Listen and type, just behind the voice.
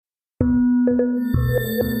Welcome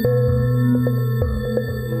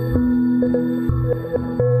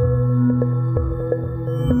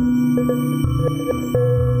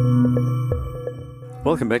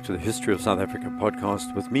back to the History of South Africa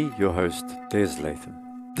podcast with me, your host, Des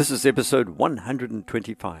Latham. This is episode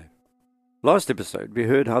 125. Last episode, we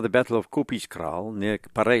heard how the Battle of Kopjeskraal near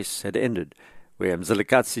Parys had ended, where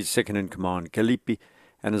Mzilikazi's second-in-command, Kaliphi,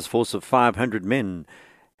 and his force of 500 men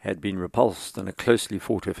had been repulsed in a closely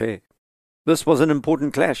fought affair. This was an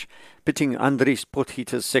important clash, pitting Andries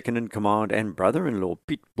Potgieter's second-in-command and brother-in-law,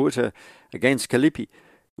 Piet Botha, against Kaliphi,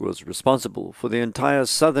 who was responsible for the entire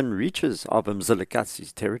southern reaches of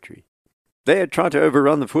Mzilikazi's territory. They had tried to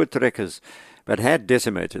overrun the Voortrekkers, but had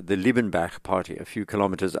decimated the Liebenberg party a few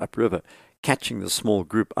kilometers upriver, catching the small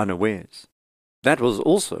group unawares. That was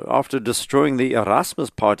also after destroying the Erasmus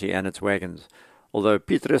party and its wagons, although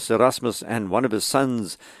Petrus Erasmus and one of his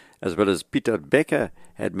sons, as well as Pieter Bekker,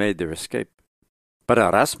 had made their escape. But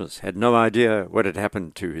Erasmus had no idea what had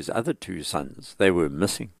happened to his other two sons. They were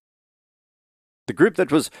missing. The group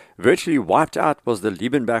that was virtually wiped out was the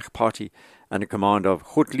Liebenberg party under command of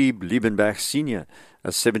Gotlieb Liebenberg Sr., a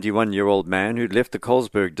 71-year-old man who'd left the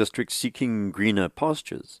Colesberg district seeking greener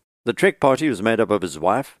pastures. The Trek party was made up of his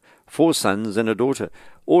wife, 4 sons and a daughter,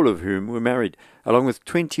 all of whom were married, along with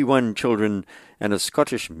 21 children and a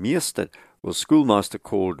Scottish meester or schoolmaster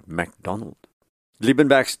called MacDonald.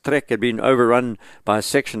 Liebenberg's trek had been overrun by a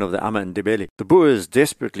section of the amaNdebele, the Boers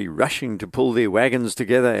desperately rushing to pull their wagons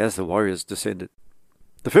together as the warriors descended.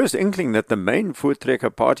 The first inkling that the main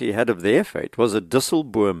Voortrekker party had of their fate was a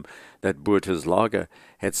disselboom that Boer's laager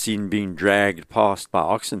had seen being dragged past by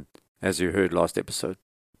oxen, as you heard last episode.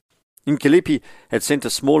 Nkaliphi had sent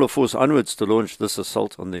a smaller force onwards to launch this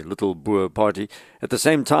assault on the little Boer party. At the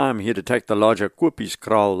same time, he had attacked the larger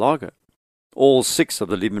Kopjeskraal laager. All 6 of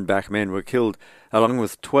the Liebenberg men were killed, along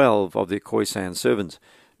with 12 of their Khoisan servants.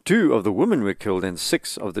 2 of the women were killed and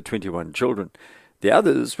 6 of the 21 children. The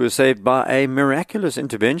others were saved by a miraculous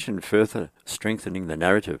intervention, further strengthening the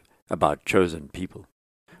narrative about chosen people.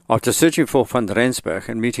 After searching for Van Rensburg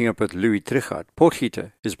and meeting up with Louis Trichardt,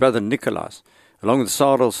 Potgieter, his brother Nicholas, along with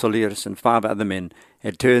Sarel Soliers and 5 other men,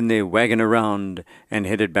 had turned their wagon around and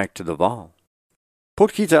headed back to the Vaal.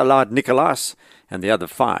 Potgieter allowed Nicholas and the other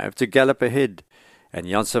 5 to gallop ahead, and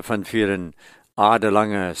Janse van Vieren, A. de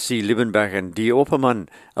Lange, C. Liebenberg, and D. Opperman,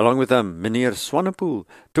 along with Meneer Swanepoel,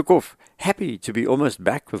 took off, happy to be almost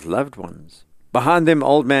back with loved ones. Behind them,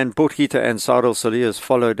 old man Potgieter and Sarel Soliers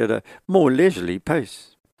followed at a more leisurely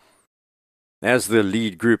pace. As the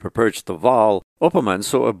lead group approached the Vaal, Opperman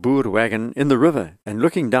saw a Boer wagon in the river, and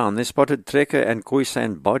looking down, they spotted Trekker and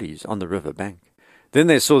Khoisan bodies on the river bank. Then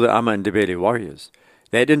they saw the amaNdebele warriors.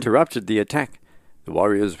 They had interrupted the attack. The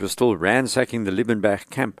warriors were still ransacking the Liebenberg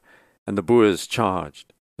camp, and the Boers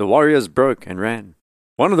charged. The warriors broke and ran.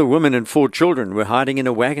 One of the women and 4 children were hiding in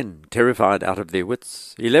a wagon, terrified out of their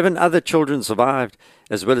wits. 11 other children survived,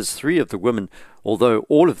 as well as 3 of the women, although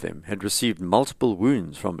all of them had received multiple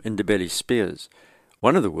wounds from Ndebele spears.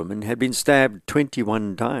 One of the women had been stabbed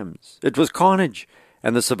 21 times. It was carnage,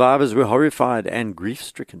 and the survivors were horrified and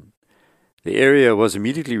grief-stricken. The area was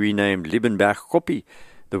immediately renamed Liebenberg Kopje.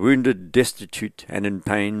 The wounded, destitute, and in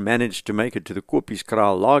pain managed to make it to the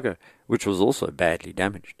Kopjeskraal laager, which was also badly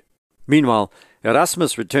damaged. Meanwhile,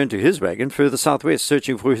 Erasmus returned to his wagon further southwest,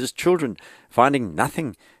 searching for his children, finding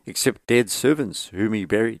nothing except dead servants whom he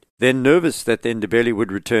buried. Then, nervous that the Ndebele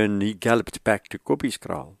would return, he galloped back to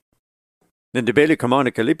Kopjeskraal. The Ndebele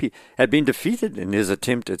commander Kaliphi had been defeated in his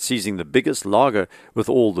attempt at seizing the biggest laager with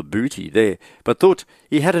all the booty there, but thought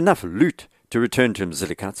he had enough loot to return to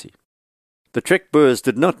Mzilikazi. The Trek Boers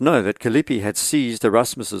did not know that Kaliphi had seized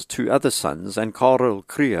Erasmus's 2 other sons and Karel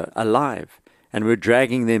Krier alive, and were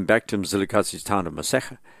dragging them back to Mzilikazi's town of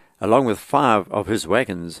Mosega, along with 5 of his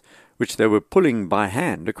wagons, which they were pulling by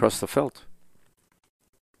hand across the veld.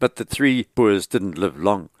 But the 3 Boers didn't live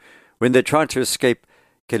long. When they tried to escape,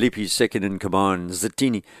 Kaliphi's second-in-command,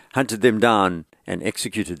 Zitini, hunted them down and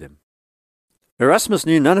executed them. Erasmus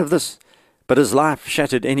knew none of this, but his life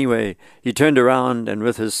shattered anyway. He turned around and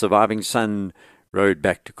with his surviving son rode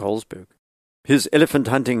back to Colesberg. His elephant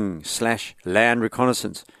hunting / land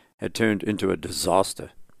reconnaissance had turned into a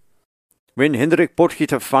disaster. When Hendrik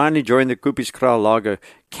Potgieter finally joined the Kopjeskraal laager,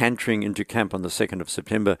 cantering into camp on the 2nd of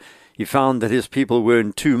September, he found that his people were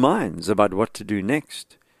in 2 minds about what to do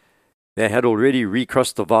next. They had already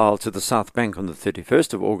recrossed the Vaal to the south bank on the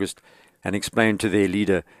 31st of August and explained to their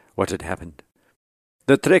leader what had happened.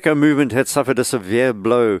 The Trekker movement had suffered a severe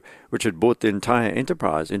blow which had brought the entire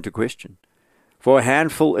enterprise into question. For a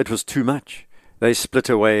handful it was too much. They split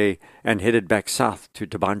away and headed back south to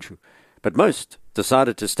Tabanchu, but most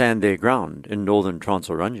decided to stand their ground in northern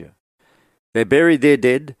Transylvania. They buried their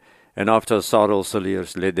dead, and after Sarel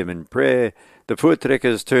Saliers led them in prayer, the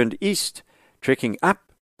Voortrekkers turned east, trekking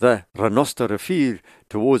up the Ranoster River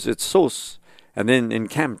towards its source, and then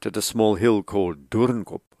encamped at a small hill called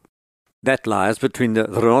Doornkop. That lies between the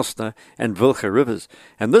Ranoster and Vegkop rivers,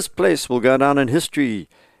 and this place will go down in history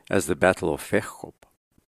as the Battle of Vegkop.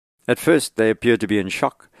 At first they appear to be in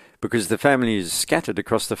shock, because the families scattered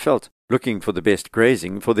across the veld, looking for the best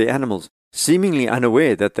grazing for their animals, seemingly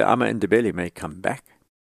unaware that the amaNdebele may come back.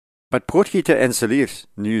 But Potgieter and Saliers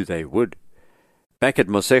knew they would. Back at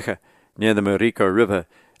Mosega, near the Marico River,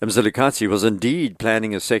 Mzilikazi was indeed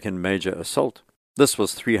planning a second major assault. This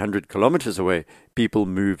was 300 kilometers away. People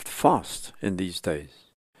moved fast in these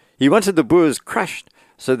days. He wanted the Boers crushed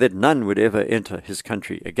so that none would ever enter his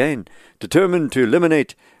country again, determined to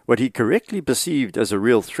eliminate what he correctly perceived as a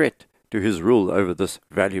real threat to his rule over this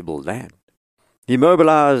valuable land. He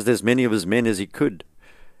mobilized as many of his men as he could.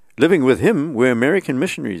 Living with him were American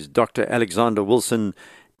missionaries, Dr. Alexander Wilson,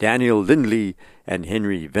 Daniel Lindley and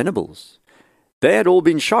Henry Venables. They had all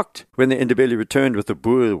been shocked when the Ndebele returned with the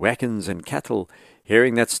Boer wagons and cattle,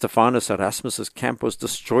 hearing that Stephanus Erasmus's camp was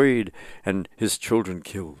destroyed and his children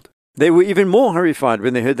killed. They were even more horrified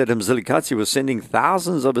when they heard that Mzilikazi was sending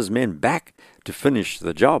thousands of his men back to finish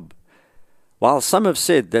the job. While some have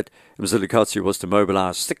said that Mzilikazi was to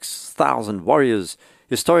mobilize 6,000 warriors,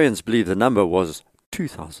 historians believe the number was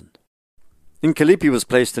 2,000. Nkaliphi was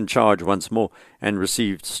placed in charge once more and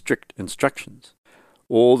received strict instructions.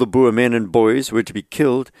 All the Boer men and boys were to be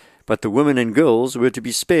killed, but the women and girls were to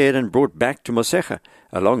be spared and brought back to Mosega,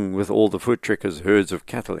 along with all the Voortrekkers' herds of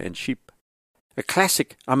cattle and sheep. A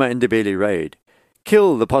classic amaNdebele raid.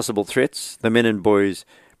 Kill the possible threats, the men and boys,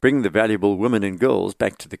 bring the valuable women and girls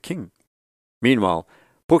back to the king. Meanwhile,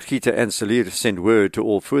 Potgieter and Saliers sent word to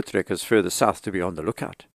all Voortrekkers further south to be on the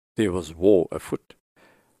lookout. There was war afoot.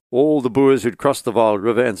 All the Boers who'd crossed the Vaal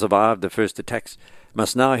River and survived the first attacks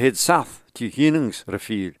must now head south to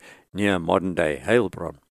River near modern-day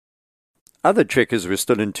Heilbronn. Other trekkers were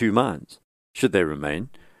still in two minds. Should they remain,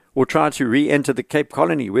 or try to re-enter the Cape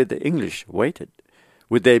Colony where the English waited?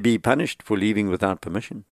 Would they be punished for leaving without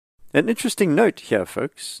permission? An interesting note here,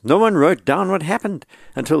 folks. No one wrote down what happened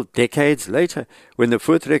until decades later, when the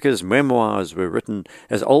Voortrekkers' memoirs were written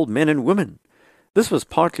as old men and women. This was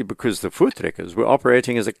partly because the Voortrekkers were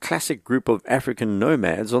operating as a classic group of African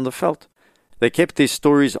nomads on the veld. They kept their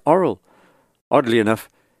stories oral. Oddly enough,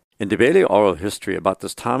 Ndebele oral history about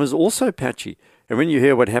this time is also patchy, and when you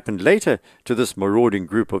hear what happened later to this marauding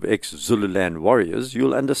group of ex-Zululand warriors,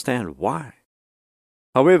 you'll understand why.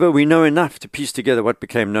 However, we know enough to piece together what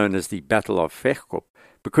became known as the Battle of Vegkop,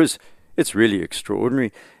 because it's really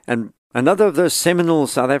extraordinary, and another of those seminal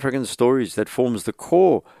South African stories that forms the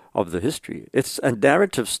core of the history. It's a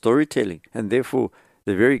narrative storytelling, and therefore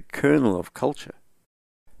the very kernel of culture.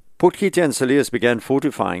 Potgieter and Saliers began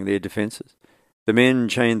fortifying their defences. The men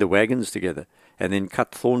chained the wagons together, and then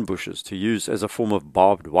cut thorn bushes to use as a form of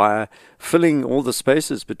barbed wire, filling all the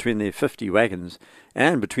spaces between their 50 wagons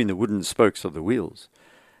and between the wooden spokes of the wheels.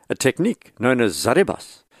 A technique known as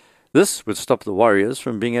zarebas. This would stop the warriors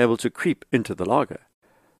from being able to creep into the laager.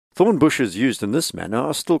 Thorn bushes used in this manner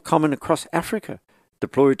are still common across Africa,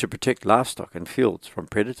 deployed to protect livestock and fields from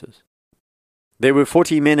predators. There were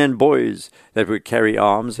 40 men and boys that would carry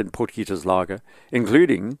arms in Potgieter's laager,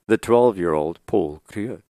 including the 12-year-old Paul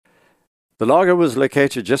Krieur. The laager was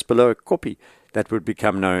located just below a kopje that would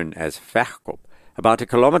become known as Vegkop, about a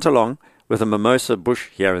kilometre long, with a mimosa bush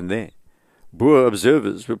here and there. Boer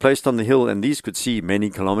observers were placed on the hill, and these could see many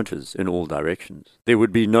kilometres in all directions. There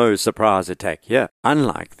would be no surprise attack here,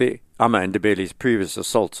 unlike the amaNdebele's previous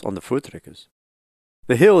assaults on the Voortrekkers.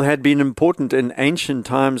 The hill had been important in ancient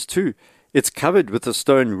times too. It's covered with the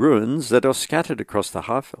stone ruins that are scattered across the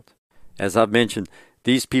highveld. As I've mentioned,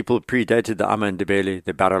 these people predated the amaNdebele,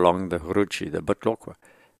 the Baralong, the Huruchi, the Botlokwa.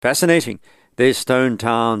 Fascinating. Their stone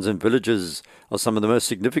towns and villages are some of the most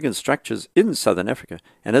significant structures in southern Africa,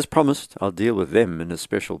 and as promised, I'll deal with them in a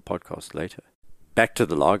special podcast later. Back to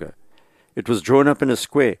the laager. It was drawn up in a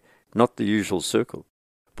square, not the usual circle.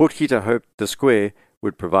 Potgieter hoped the square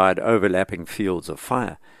would provide overlapping fields of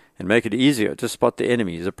fire and make it easier to spot the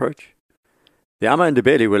enemy's approach. The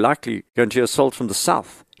amaNdebele were likely going to assault from the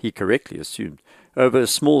south, he correctly assumed, over a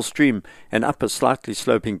small stream and up a slightly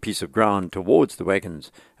sloping piece of ground towards the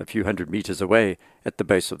wagons a few hundred meters away at the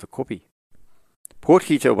base of the kopje.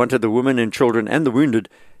 Potgieter wanted the women and children and the wounded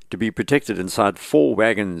to be protected inside 4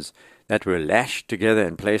 wagons that were lashed together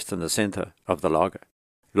and placed in the center of the laager.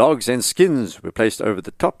 Logs and skins were placed over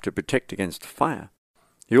the top to protect against fire.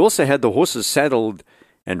 He also had the horses saddled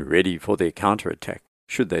and ready for their counterattack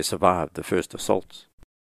should they survive the first assaults.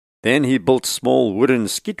 Then he built small wooden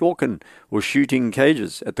skiethokken, or shooting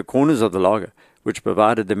cages, at the corners of the laager, which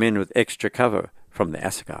provided the men with extra cover from the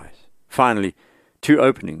assegais. Finally, 2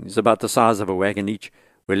 openings, about the size of a wagon each,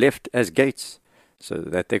 were left as gates, so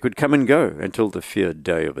that they could come and go until the feared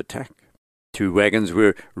day of attack. 2 wagons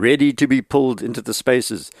were ready to be pulled into the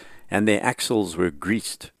spaces, and their axles were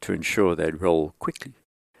greased to ensure they'd roll quickly.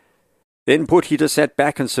 Then Potgieter sat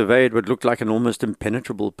back and surveyed what looked like an almost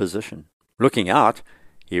impenetrable position. Looking out,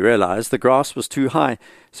 he realized the grass was too high,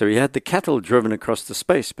 so he had the cattle driven across the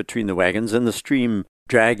space between the wagons and the stream,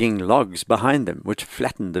 dragging logs behind them, which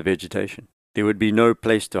flattened the vegetation. There would be no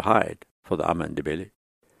place to hide for the amaNdebele.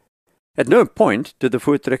 At no point did the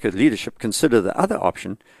Voortrekker leadership consider the other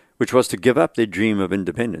option, which was to give up their dream of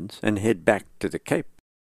independence and head back to the Cape.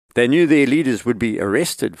 They knew their leaders would be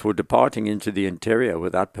arrested for departing into the interior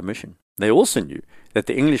without permission. They also knew that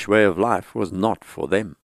the English way of life was not for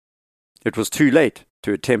them. It was too late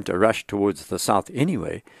to attempt a rush towards the south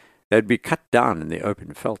anyway. They'd be cut down in the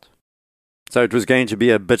open veldt. So it was going to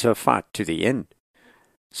be a bitter fight to the end.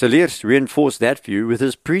 Cilliers reinforced that view with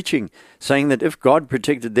his preaching, saying that if God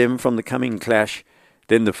protected them from the coming clash,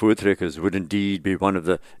 then the Voortrekkers would indeed be one of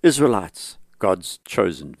the Israelites, God's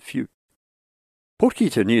chosen few.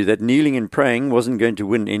 Potgieter knew that kneeling and praying wasn't going to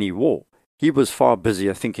win any war. He was far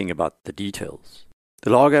busier thinking about the details. The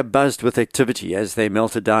laager buzzed with activity as they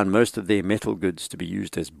melted down most of their metal goods to be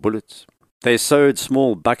used as bullets. They sewed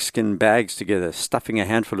small buckskin bags together, stuffing a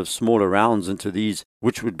handful of smaller rounds into these,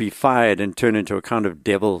 which would be fired and turned into a kind of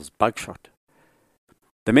devil's buckshot.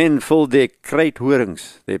 The men filled their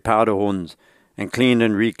kruithoorings, their powder horns, and cleaned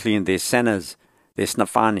and recleaned their sannas, their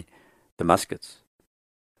snafani, the muskets.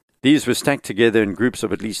 These were stacked together in groups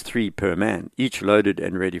of at least 3 per man, each loaded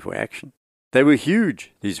and ready for action. They were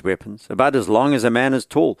huge, these weapons, about as long as a man is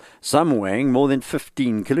tall, some weighing more than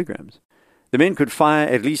 15 kilograms. The men could fire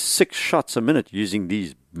at least 6 shots a minute using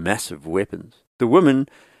these massive weapons. The women,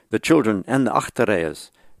 the children, and the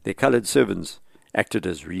agterrijers, their coloured servants, acted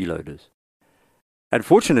as reloaders.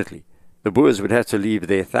 Unfortunately, the Boers would have to leave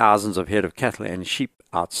their thousands of head of cattle and sheep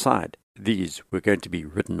outside. These were going to be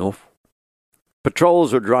written off.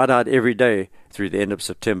 Patrols would ride out every day through the end of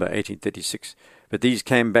September 1836, but these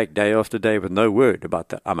came back day after day with no word about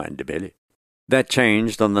the amaNdebele. That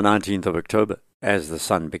changed on the 19th of October, as the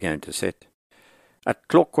sun began to set. A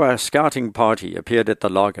Tlokwa scouting party appeared at the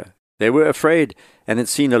laager. They were afraid and had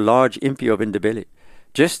seen a large impi of Ndebele.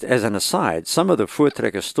 Just as an aside, some of the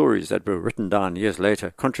Voortrekker stories that were written down years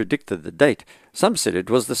later contradicted the date. Some said it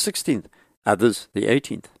was the 16th, others the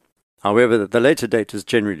 18th. However, the later date is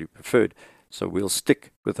generally preferred, so we'll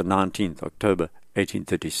stick with the 19th October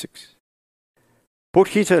 1836.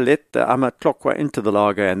 Potgieter let the amaTlokwa into the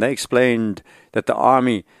laager, and they explained that the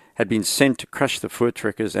army had been sent to crush the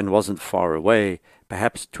Voortrekkers and wasn't far away,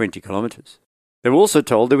 perhaps 20 kilometers. They were also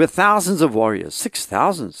told there were thousands of warriors,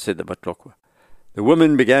 6,000, said the amaTlokwa. The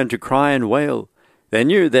women began to cry and wail. They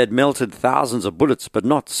knew they had melted thousands of bullets, but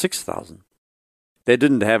not 6,000. They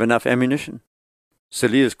didn't have enough ammunition.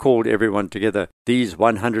 Cilliers called everyone together, these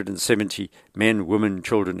 170 men, women,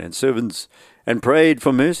 children, and servants, and prayed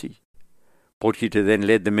for mercy. Potgieter then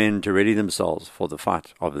led the men to ready themselves for the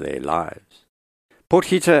fight of their lives.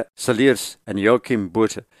 Potgieter, Cilliers, and Joachim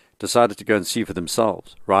Botha decided to go and see for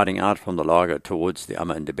themselves, riding out from the laager towards the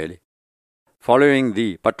amaNdebele. Following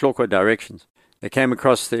the amaTlokwa directions, they came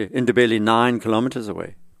across the Ndebele 9 kilometers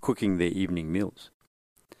away, cooking their evening meals.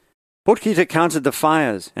 Potgieter counted the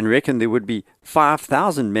fires and reckoned there would be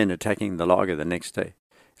 5,000 men attacking the laager the next day.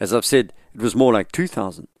 As I've said, it was more like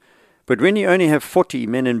 2,000. But when you only have 40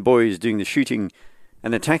 men and boys doing the shooting,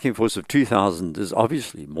 an attacking force of 2,000 is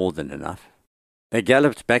obviously more than enough. They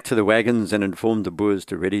galloped back to the wagons and informed the Boers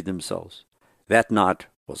to ready themselves. That night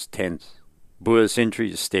was tense. Boer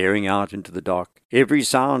sentries staring out into the dark, every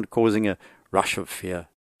sound causing a rush of fear.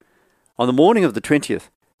 On the morning of the 20th,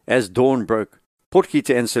 as dawn broke,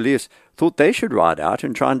 Potgieter and Cilliers thought they should ride out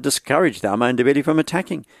and try and discourage the amaNdebele from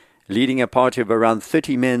attacking, leading a party of around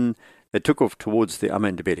 30 men that took off towards the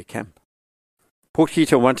amaNdebele camp.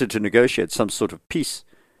 Potgieter wanted to negotiate some sort of peace.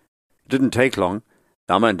 It didn't take long.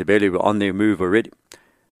 The amaNdebele were on their move already.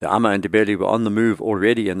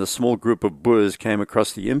 And the small group of Boers came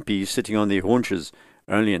across the impi sitting on their haunches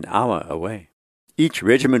only an hour away. Each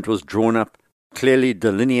regiment was drawn up, clearly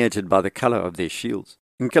delineated by the colour of their shields.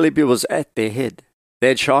 Nkaliphi was at their head. They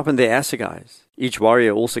had sharpened their assegais. Each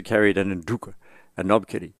warrior also carried an nduka, a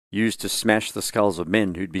knobkerrie, used to smash the skulls of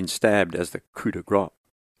men who'd been stabbed as the coup de grace.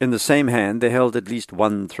 In the same hand they held at least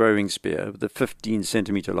one throwing spear with a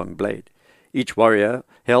 15-centimetre long blade. Each warrior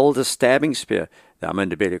held a stabbing spear, the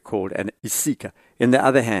amaNdebele called an isika, in the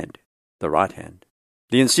other hand, the right hand.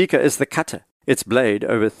 The insika is the cutter, its blade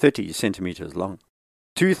over 30 centimeters long.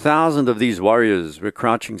 2,000 of these warriors were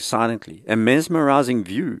crouching silently, a mesmerizing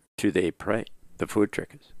view to their prey, the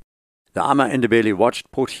Voortrekkers. The amaNdebele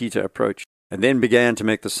watched Potgieter approach, and then began to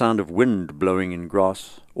make the sound of wind blowing in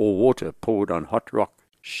grass, or water poured on hot rock.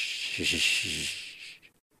 Shh.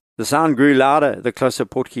 The sound grew louder the closer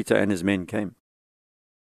Potgieter and his men came.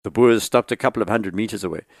 The Boers stopped a couple of 100 meters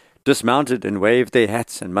away, dismounted and waved their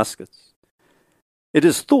hats and muskets. It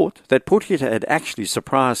is thought that Potgieter had actually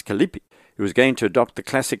surprised Kaliphi, who was going to adopt the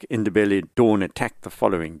classic Ndebele dawn attack the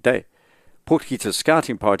following day. Potgieter's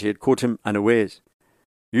scouting party had caught him unawares.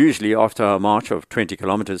 Usually after a march of 20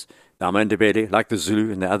 kilometers, the amaNdebele, like the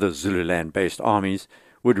Zulu and the other Zululand-based armies,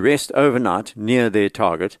 would rest overnight near their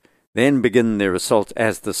target, then begin their assault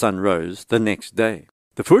as the sun rose the next day.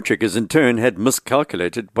 The Voortrekkers in turn had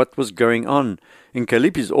miscalculated what was going on.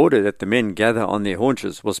 Nkaliphi's order that the men gather on their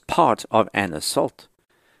haunches was part of an assault.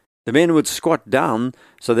 The men would squat down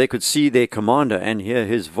so they could see their commander and hear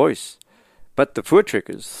his voice. But the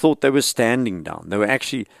Voortrekkers thought they were standing down. They were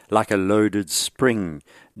actually like a loaded spring,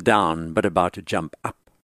 down but about to jump up.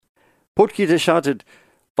 Potgieter shouted,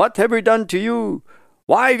 "What have we done to you?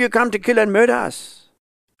 Why have you come to kill and murder us?"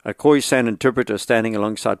 A Khoisan interpreter standing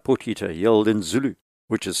alongside Potgieter yelled in Zulu,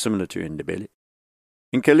 which is similar to Ndebele.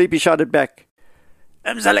 Nkaliphi shouted back,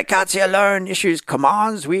 "Mzilikazi alone issues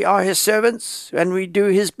commands. We are his servants, and we do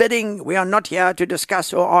his bidding. We are not here to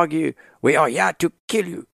discuss or argue. We are here to kill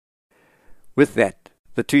you." With that,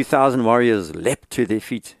 the 2,000 warriors leapt to their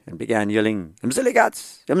feet and began yelling,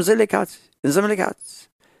 "Mzilikazi, Mzilikazi, Mzilikazi,"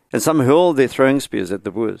 and some hurled their throwing spears at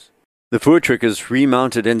the Boers. The Voortrekkers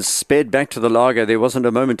remounted and sped back to the laager. There wasn't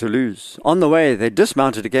a moment to lose. On the way, they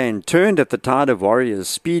dismounted again, turned at the tide of warriors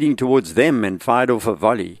speeding towards them and fired off a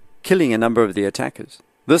volley, killing a number of the attackers.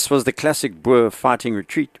 This was the classic Boer fighting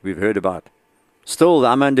retreat we've heard about. Still, the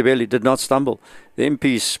amaNdebele did not stumble. The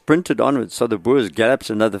MP sprinted onwards, so the Boers galloped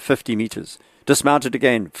another 50 meters, dismounted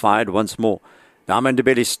again, fired once more. The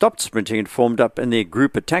amaNdebele stopped sprinting and formed up in their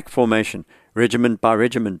group attack formation, regiment by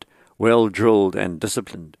regiment, well drilled and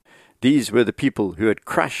disciplined. These were the people who had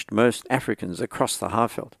crushed most Africans across the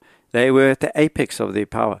Highveld. They were at the apex of their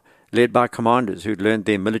power, led by commanders who had learned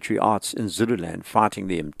their military arts in Zululand fighting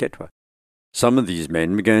the Mtetwa. Some of these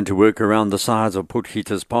men began to work around the sides of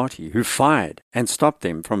Potgieter's party, who fired and stopped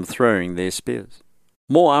them from throwing their spears.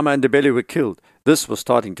 More amaNdebele were killed. This was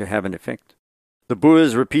starting to have an effect. The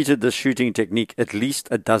Boers repeated this shooting technique at least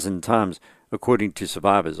a dozen times, according to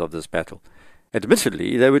survivors of this battle.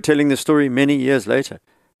 Admittedly, they were telling the story many years later,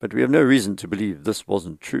 but we have no reason to believe this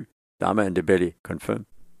wasn't true, the amaNdebele confirmed.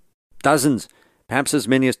 Dozens, perhaps as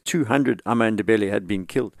many as 200 amaNdebele had been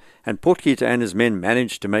killed, and Potgieter and his men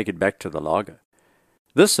managed to make it back to the laager.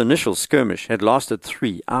 This initial skirmish had lasted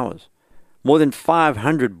 3 hours. More than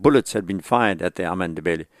 500 bullets had been fired at the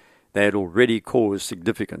amaNdebele. They had already caused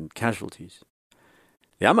significant casualties.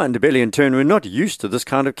 The amaNdebele in turn were not used to this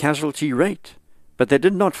kind of casualty rate, but they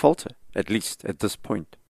did not falter, at least at this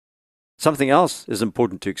point. Something else is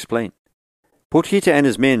important to explain. Potgieter and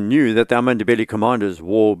his men knew that the amaNdebele commanders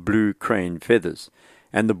wore blue crane feathers,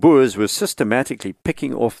 and the Boers were systematically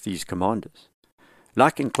picking off these commanders.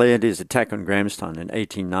 Like in Nkaliphi's attack on Grahamstown in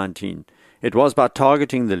 1819, it was by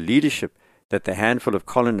targeting the leadership that the handful of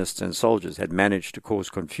colonists and soldiers had managed to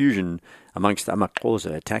cause confusion amongst the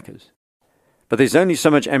amaXhosa attackers. But there's only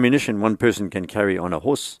so much ammunition one person can carry on a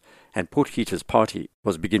horse, and Potgieter's party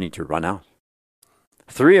was beginning to run out.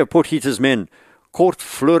 3 of Potgieter's men, Kort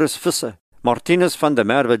Floris Visser, Martinus van der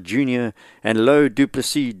Merwe Jr., and Lou du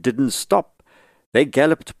Plessis, didn't stop. They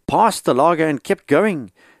galloped past the laager and kept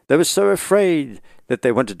going. They were so afraid that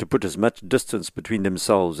they wanted to put as much distance between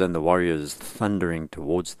themselves and the warriors thundering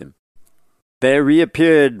towards them. They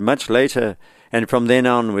reappeared much later, and from then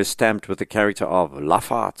on were stamped with the character of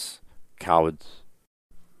lafaards, cowards.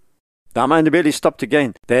 The amaNdebele stopped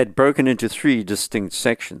again. They had broken into 3 distinct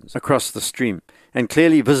sections across the stream, and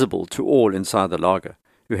clearly visible to all inside the laager,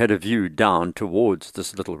 who had a view down towards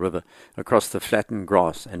this little river, across the flattened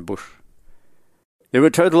grass and bush. There were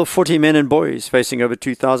a total of 40 men and boys facing over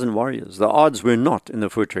 2,000 warriors. The odds were not in the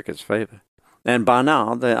Voortrekkers' favor. And by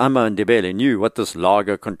now, the amaNdebele knew what this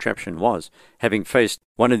laager contraption was, having faced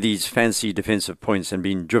one of these fancy defensive points and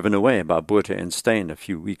been driven away by Botha and Steyn a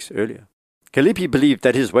few weeks earlier. Kaliphi believed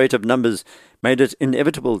that his weight of numbers made it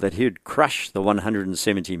inevitable that he would crush the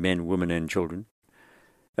 170 men, women, and children.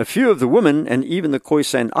 A few of the women and even the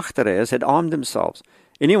Khoisan agterers had armed themselves.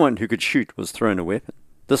 Anyone who could shoot was thrown a weapon.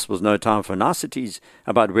 This was no time for niceties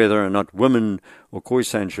about whether or not women or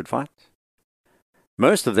Khoisan should fight.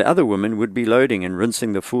 Most of the other women would be loading and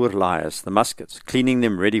rinsing the voerlaaiers, the muskets, cleaning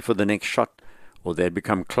them ready for the next shot, or they'd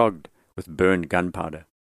become clogged with burned gunpowder.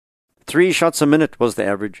 3 shots a minute was the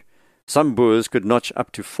average. Some Boers could notch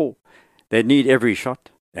up to 4. They'd need every shot.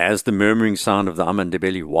 As the murmuring sound of the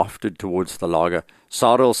amaNdebele wafted towards the laager,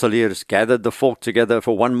 Sarel Saliers gathered the folk together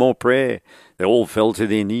for one more prayer. They all fell to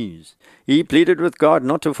their knees. He pleaded with God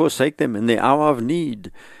not to forsake them in their hour of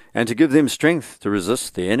need, and to give them strength to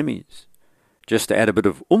resist their enemies. Just to add a bit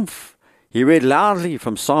of oomph, he read loudly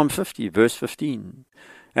from Psalm 50, verse 15.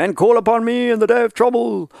 And call upon me in the day of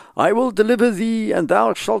trouble. I will deliver thee, and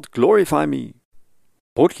thou shalt glorify me.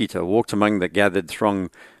 Potgieter walked among the gathered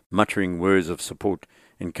throng, muttering words of support,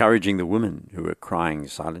 encouraging the women who were crying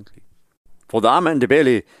silently. For the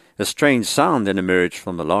amaNdebele, a strange sound then emerged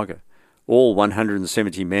from the laager. All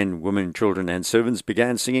 170 men, women, children, and servants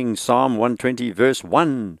began singing Psalm 120, verse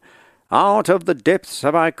 1. Out of the depths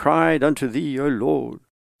have I cried unto thee, O Lord.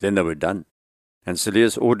 Then they were done, and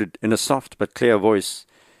Saliers ordered in a soft but clear voice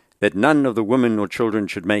that none of the women or children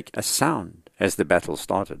should make a sound as the battle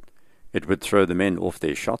started. It would throw the men off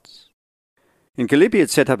their shots. Nkaliphi had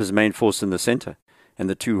set up his main force in the centre, and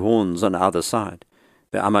the 2 horns on either side.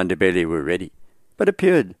 The amaNdebele were ready, but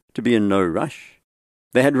appeared to be in no rush.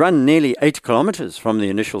 They had run nearly 8 kilometres from the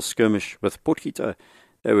initial skirmish with Potgieter.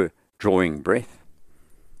 They were drawing breath.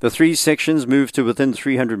 The 3 sections moved to within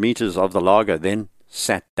 300 metres of the laager, then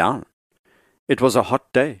sat down. It was a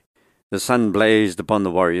hot day. The sun blazed upon the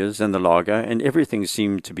warriors and the laager, and everything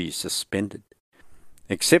seemed to be suspended.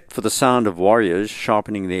 Except for the sound of warriors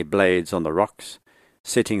sharpening their blades on the rocks,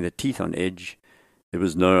 setting the teeth on edge, there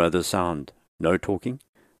was no other sound. No talking,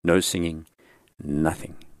 no singing,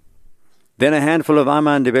 nothing. Then a handful of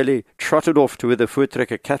amaNdebele trotted off to where the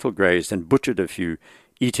Voortrekker cattle grazed and butchered a few,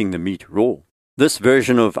 eating the meat raw. This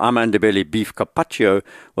version of amaNdebele beef carpaccio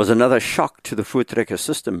was another shock to the Voortrekker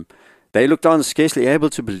system. They looked on scarcely able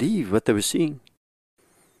to believe what they were seeing.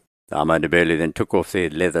 The amaNdebele then took off their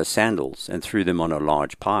leather sandals and threw them on a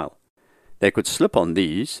large pile. They could slip on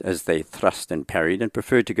these as they thrust and parried, and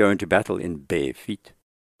preferred to go into battle in bare feet.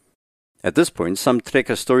 At this point, some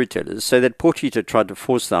trekker storytellers say that Potgieter tried to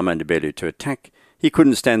force the amaNdebele to attack. He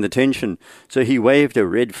couldn't stand the tension, so he waved a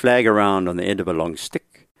red flag around on the end of a long stick.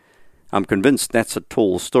 I'm convinced that's a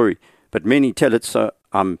tall story, but many tell it, so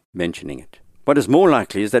I'm mentioning it. What is more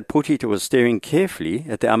likely is that Potgieter was staring carefully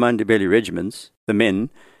at the amaNdebele regiments, the men,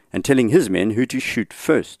 and telling his men who to shoot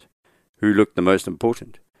first, who looked the most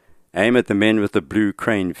important. Aim at the men with the blue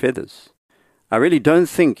crane feathers. I really don't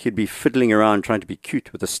think he'd be fiddling around trying to be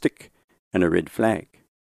cute with a stick and a red flag.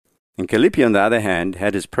 Nkaliphi, on the other hand,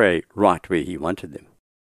 had his prey right where he wanted them.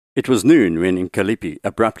 It was noon when Nkaliphi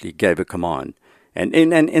abruptly gave a command, and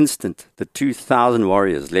in an instant the 2,000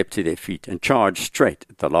 warriors leapt to their feet and charged straight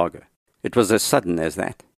at the laager. It was as sudden as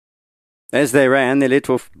that. As they ran, they let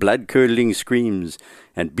off blood-curdling screams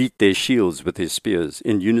and beat their shields with their spears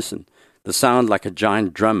in unison, the sound like a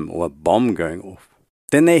giant drum or a bomb going off.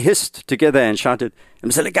 Then they hissed together and shouted,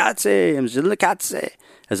 Mzilikazi, Mzilikazi,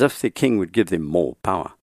 as if their king would give them more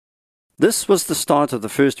power. This was the start of the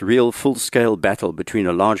first real full-scale battle between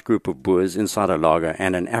a large group of Boers inside a laager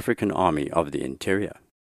and an African army of the interior.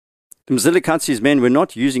 Mzilikazi's men were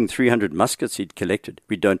not using 300 muskets he'd collected.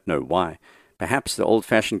 We don't know why. Perhaps the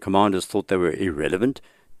old-fashioned commanders thought they were irrelevant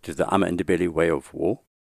to the amaNdebele way of war.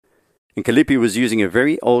 Nkaliphi was using a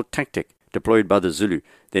very old tactic deployed by the Zulu,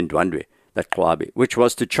 then Ndwandwe, which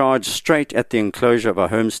was to charge straight at the enclosure of a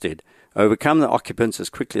homestead, overcome the occupants as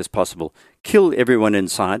quickly as possible, kill everyone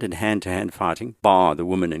inside in hand-to-hand fighting, bar the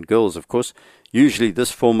women and girls, of course. Usually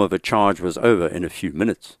this form of a charge was over in a few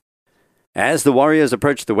minutes. As the warriors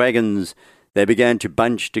approached the wagons, they began to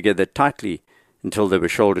bunch together tightly until they were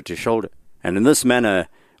shoulder to shoulder, and in this manner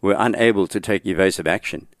were unable to take evasive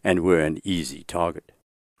action and were an easy target.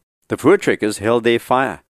 The Voortrekkers held their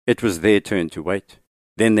fire. It was their turn to wait.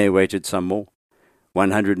 Then they waited some more.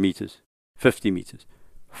 100 meters, 50 meters,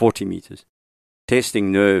 40 meters,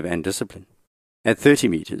 testing nerve and discipline. At 30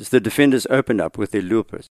 meters, the defenders opened up with their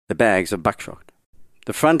loopers, the bags of buckshot.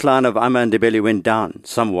 The front line of amaNdebele went down.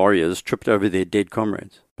 Some warriors tripped over their dead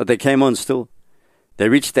comrades, but they came on still. They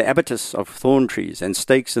reached the abatis of thorn trees and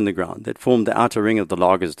stakes in the ground that formed the outer ring of the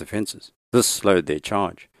laager's defences. This slowed their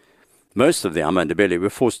charge. Most of the amaNdebele were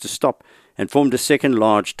forced to stop and formed a second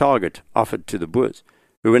large target offered to the Boers,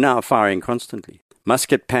 who were now firing constantly.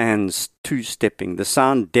 Musket pans two-stepping, the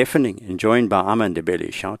sound deafening and joined by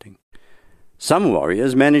amaNdebele shouting. Some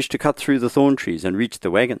warriors managed to cut through the thorn trees and reach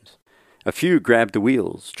the wagons. A few grabbed the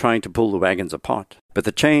wheels, trying to pull the wagons apart, but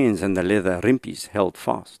the chains and the leather rimpies held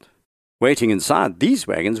fast. Waiting inside these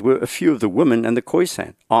wagons were a few of the women and the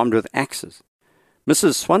khoisan, armed with axes.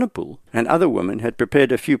 Mrs. Swanepoel and other women had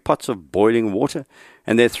prepared a few pots of boiling water,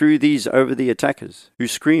 and they threw these over the attackers, who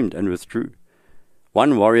screamed and withdrew.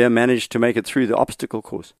 One warrior managed to make it through the obstacle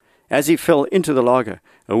course. As he fell into the laager,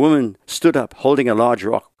 a woman stood up holding a large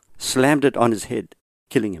rock, slammed it on his head,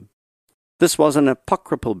 killing him. This was an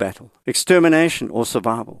apocryphal battle, extermination or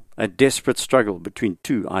survival, a desperate struggle between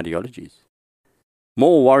two ideologies.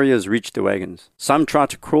 More warriors reached the wagons. Some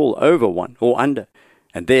tried to crawl over one or under,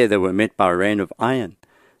 and there they were met by a rain of iron.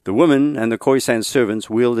 The women and the Khoisan servants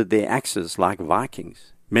wielded their axes like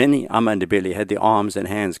Vikings. Many amaNdebele had their arms and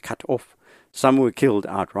hands cut off. Some were killed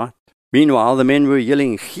outright. Meanwhile, the men were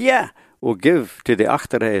yelling, "Gee!" or "give" to the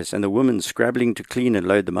agterreis, and the women scrabbling to clean and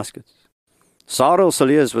load the muskets. Sarel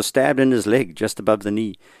Saliers was stabbed in his leg just above the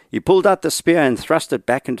knee. He pulled out the spear and thrust it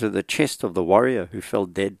back into the chest of the warrior, who fell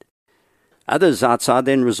dead. Others outside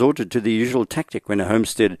then resorted to the usual tactic when a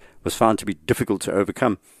homestead was found to be difficult to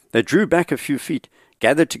overcome. They drew back a few feet,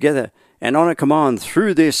 gathered together, and on a command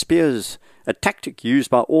threw their spears, a tactic used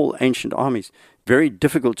by all ancient armies, very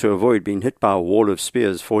difficult to avoid being hit by a wall of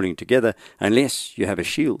spears falling together unless you have a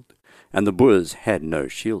shield, and the Boers had no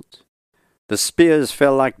shields. The spears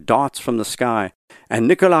fell like darts from the sky, and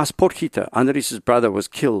Andries Potgieter, Andries' brother, was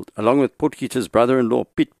killed, along with Potgieter's brother-in-law,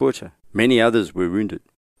 Piet Botha. Many others were wounded.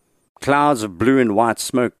 Clouds of blue and white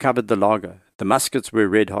smoke covered the laager. The muskets were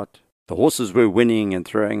red-hot. The horses were whinnying and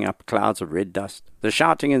throwing up clouds of red dust. The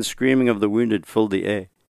shouting and screaming of the wounded filled the air.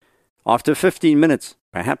 After 15 minutes,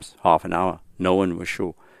 perhaps half an hour, no one was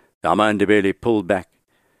sure, the amaNdebele pulled back,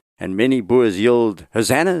 and many Boers yelled,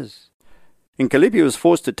 "Hosannas!" Nkaliphi was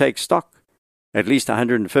forced to take stock. At least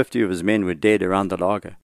 150 of his men were dead around the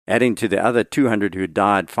laager, adding to the other 200 who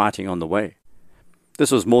died fighting on the way. This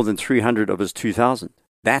was more than 300 of his 2,000.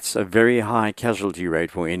 That's a very high casualty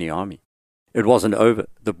rate for any army. It wasn't over.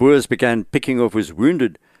 The Boers began picking off his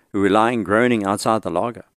wounded, who were lying groaning outside the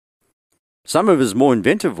laager. Some of his more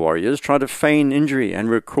inventive warriors tried to feign injury and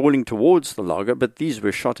were crawling towards the laager, but these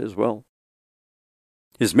were shot as well.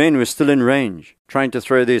 His men were still in range, trying to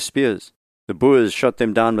throw their spears. The Boers shot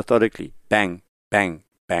them down methodically. Bang, bang,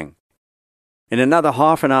 bang. In another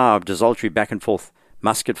half an hour of desultory back and forth,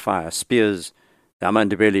 musket fire, spears, the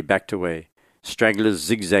amaNdebele backed away, stragglers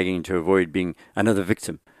zigzagging to avoid being another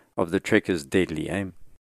victim of the trekkers' deadly aim.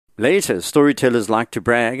 Later, storytellers liked to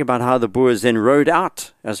brag about how the Boers then rode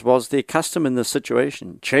out, as was their custom in this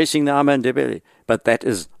situation, chasing the amaNdebele, but that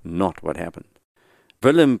is not what happened.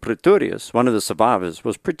 Willem Pretorius, one of the survivors,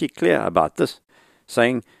 was pretty clear about this,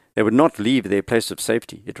 saying they would not leave their place of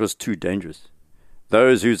safety. It was too dangerous.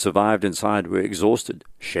 Those who survived inside were exhausted,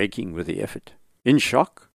 shaking with the effort, in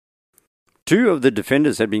shock. 2 of the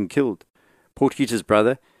defenders had been killed, Potgieter's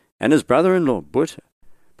brother and his brother-in-law, Botha.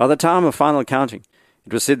 By the time of final counting,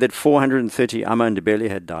 it was said that 430 amaNdebele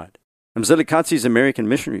had died. Mzilikazi's American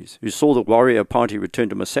missionaries, who saw the warrior party return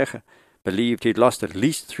to Mosega, believed he'd lost at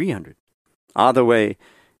least 300. Either way,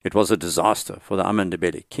 it was a disaster for the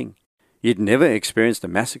amaNdebele king. He had never experienced a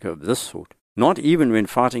massacre of this sort, not even when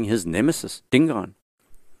fighting his nemesis, Dingaan.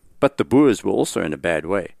 But the Boers were also in a bad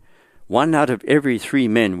way. 1 out of every 3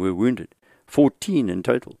 men were wounded, 14 in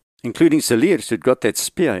total, including Saliers, who'd got that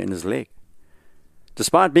spear in his leg.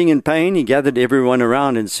 Despite being in pain, he gathered everyone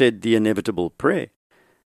around and said the inevitable prayer.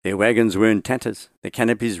 Their wagons were in tatters, their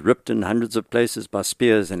canopies ripped in hundreds of places by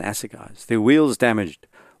spears and assegais, their wheels damaged.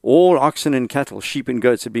 All oxen and cattle, sheep and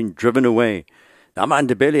goats had been driven away. The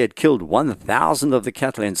amaNdebele had killed 1,000 of the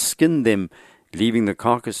cattle and skinned them, leaving the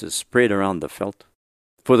carcasses spread around the veld.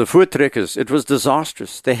 For the Voortrekkers, it was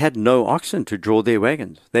disastrous. They had no oxen to draw their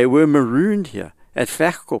wagons. They were marooned here at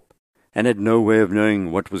Vegkop and had no way of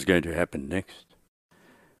knowing what was going to happen next.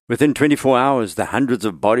 Within 24 hours, the hundreds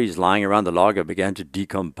of bodies lying around the laager began to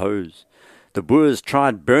decompose. The Boers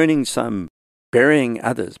tried burning some, burying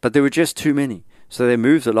others, but there were just too many, so they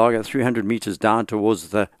moved the laager 300 meters down towards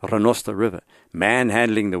the River,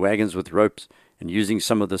 manhandling the wagons with ropes and using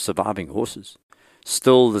some of the surviving horses.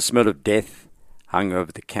 Still, the smell of death hung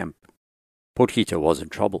over the camp. Potgieter was in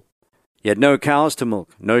trouble. He had no cows to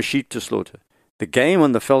milk, no sheep to slaughter. The game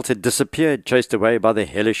on the veld had disappeared, chased away by the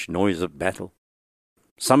hellish noise of battle.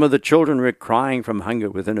 Some of the children were crying from hunger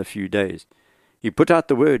within a few days. He put out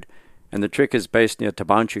the word, and the trekkers based near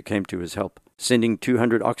Tabanchu came to his help, sending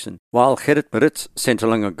 200 oxen, while Gerrit Maritz sent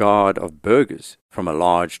along a guard of burghers from a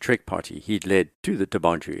large trek party he'd led to the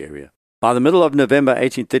Tabanchu area. By the middle of November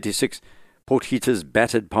 1836, Potgieter's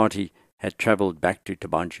battered party had travelled back to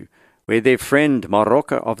Tabanchu, where their friend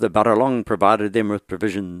Marico of the Baralong provided them with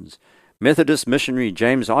provisions. Methodist missionary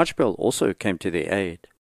James Archbell also came to their aid.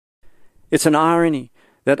 It's an irony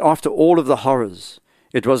that after all of the horrors,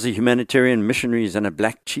 it was the humanitarian missionaries and a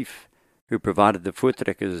black chief who provided the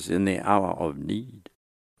Voortrekkers in their hour of need.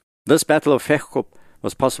 This Battle of Vegkop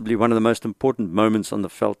was possibly one of the most important moments on the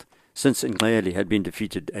veldt since Nkaliphi had been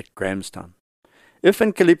defeated at Grahamstown. If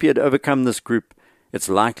Nkaliphi had overcome this group, it's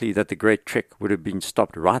likely that the great trek would have been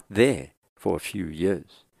stopped right there for a few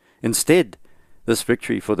years. Instead, this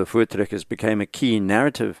victory for the Voortrekkers became a key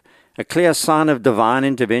narrative, a clear sign of divine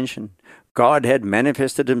intervention. God had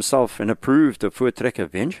manifested himself and approved the Voortrekker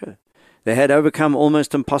venture. They had overcome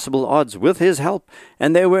almost impossible odds with his help,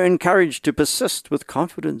 and they were encouraged to persist with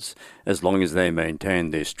confidence as long as they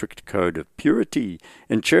maintained their strict code of purity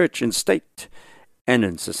in church, in state, and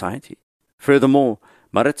in society. Furthermore,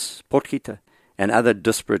 Andries Potgieter and other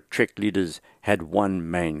disparate trek leaders had one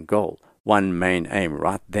main goal, one main aim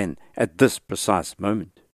right then, at this precise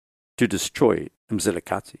moment, to destroy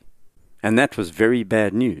Mzilikazi. And that was very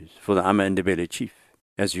bad news for the amaNdebele chief,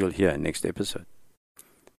 as you'll hear next episode.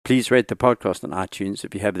 Please rate the podcast on iTunes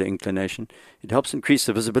if you have the inclination. It helps increase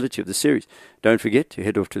the visibility of the series. Don't forget to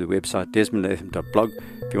head off to the website desmondlatham.blog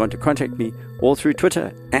if you want to contact me, or through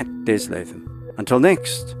Twitter @deslatham. Until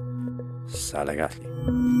next, Salagathi.